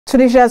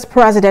Tunisia's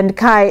President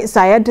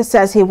Saied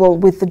says he will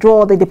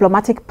withdraw the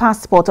diplomatic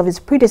passport of his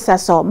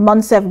predecessor,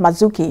 Moncef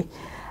Marzouki,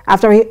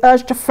 after he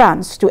urged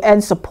France to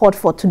end support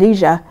for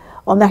Tunisia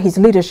under his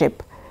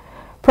leadership.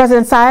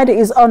 President Saied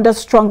is under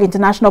strong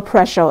international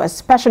pressure,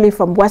 especially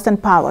from Western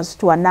powers,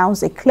 to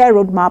announce a clear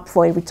roadmap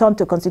for a return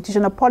to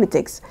constitutional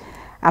politics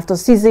after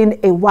seizing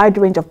a wide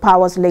range of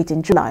powers late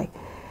in July.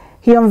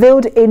 He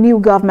unveiled a new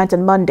government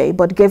on Monday,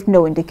 but gave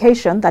no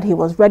indication that he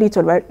was ready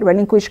to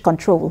relinquish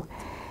control.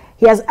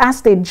 He has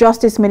asked the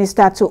Justice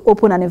Minister to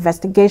open an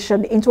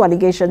investigation into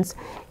allegations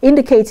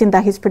indicating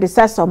that his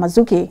predecessor,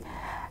 Marzouki,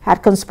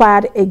 had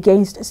conspired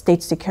against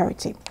state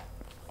security.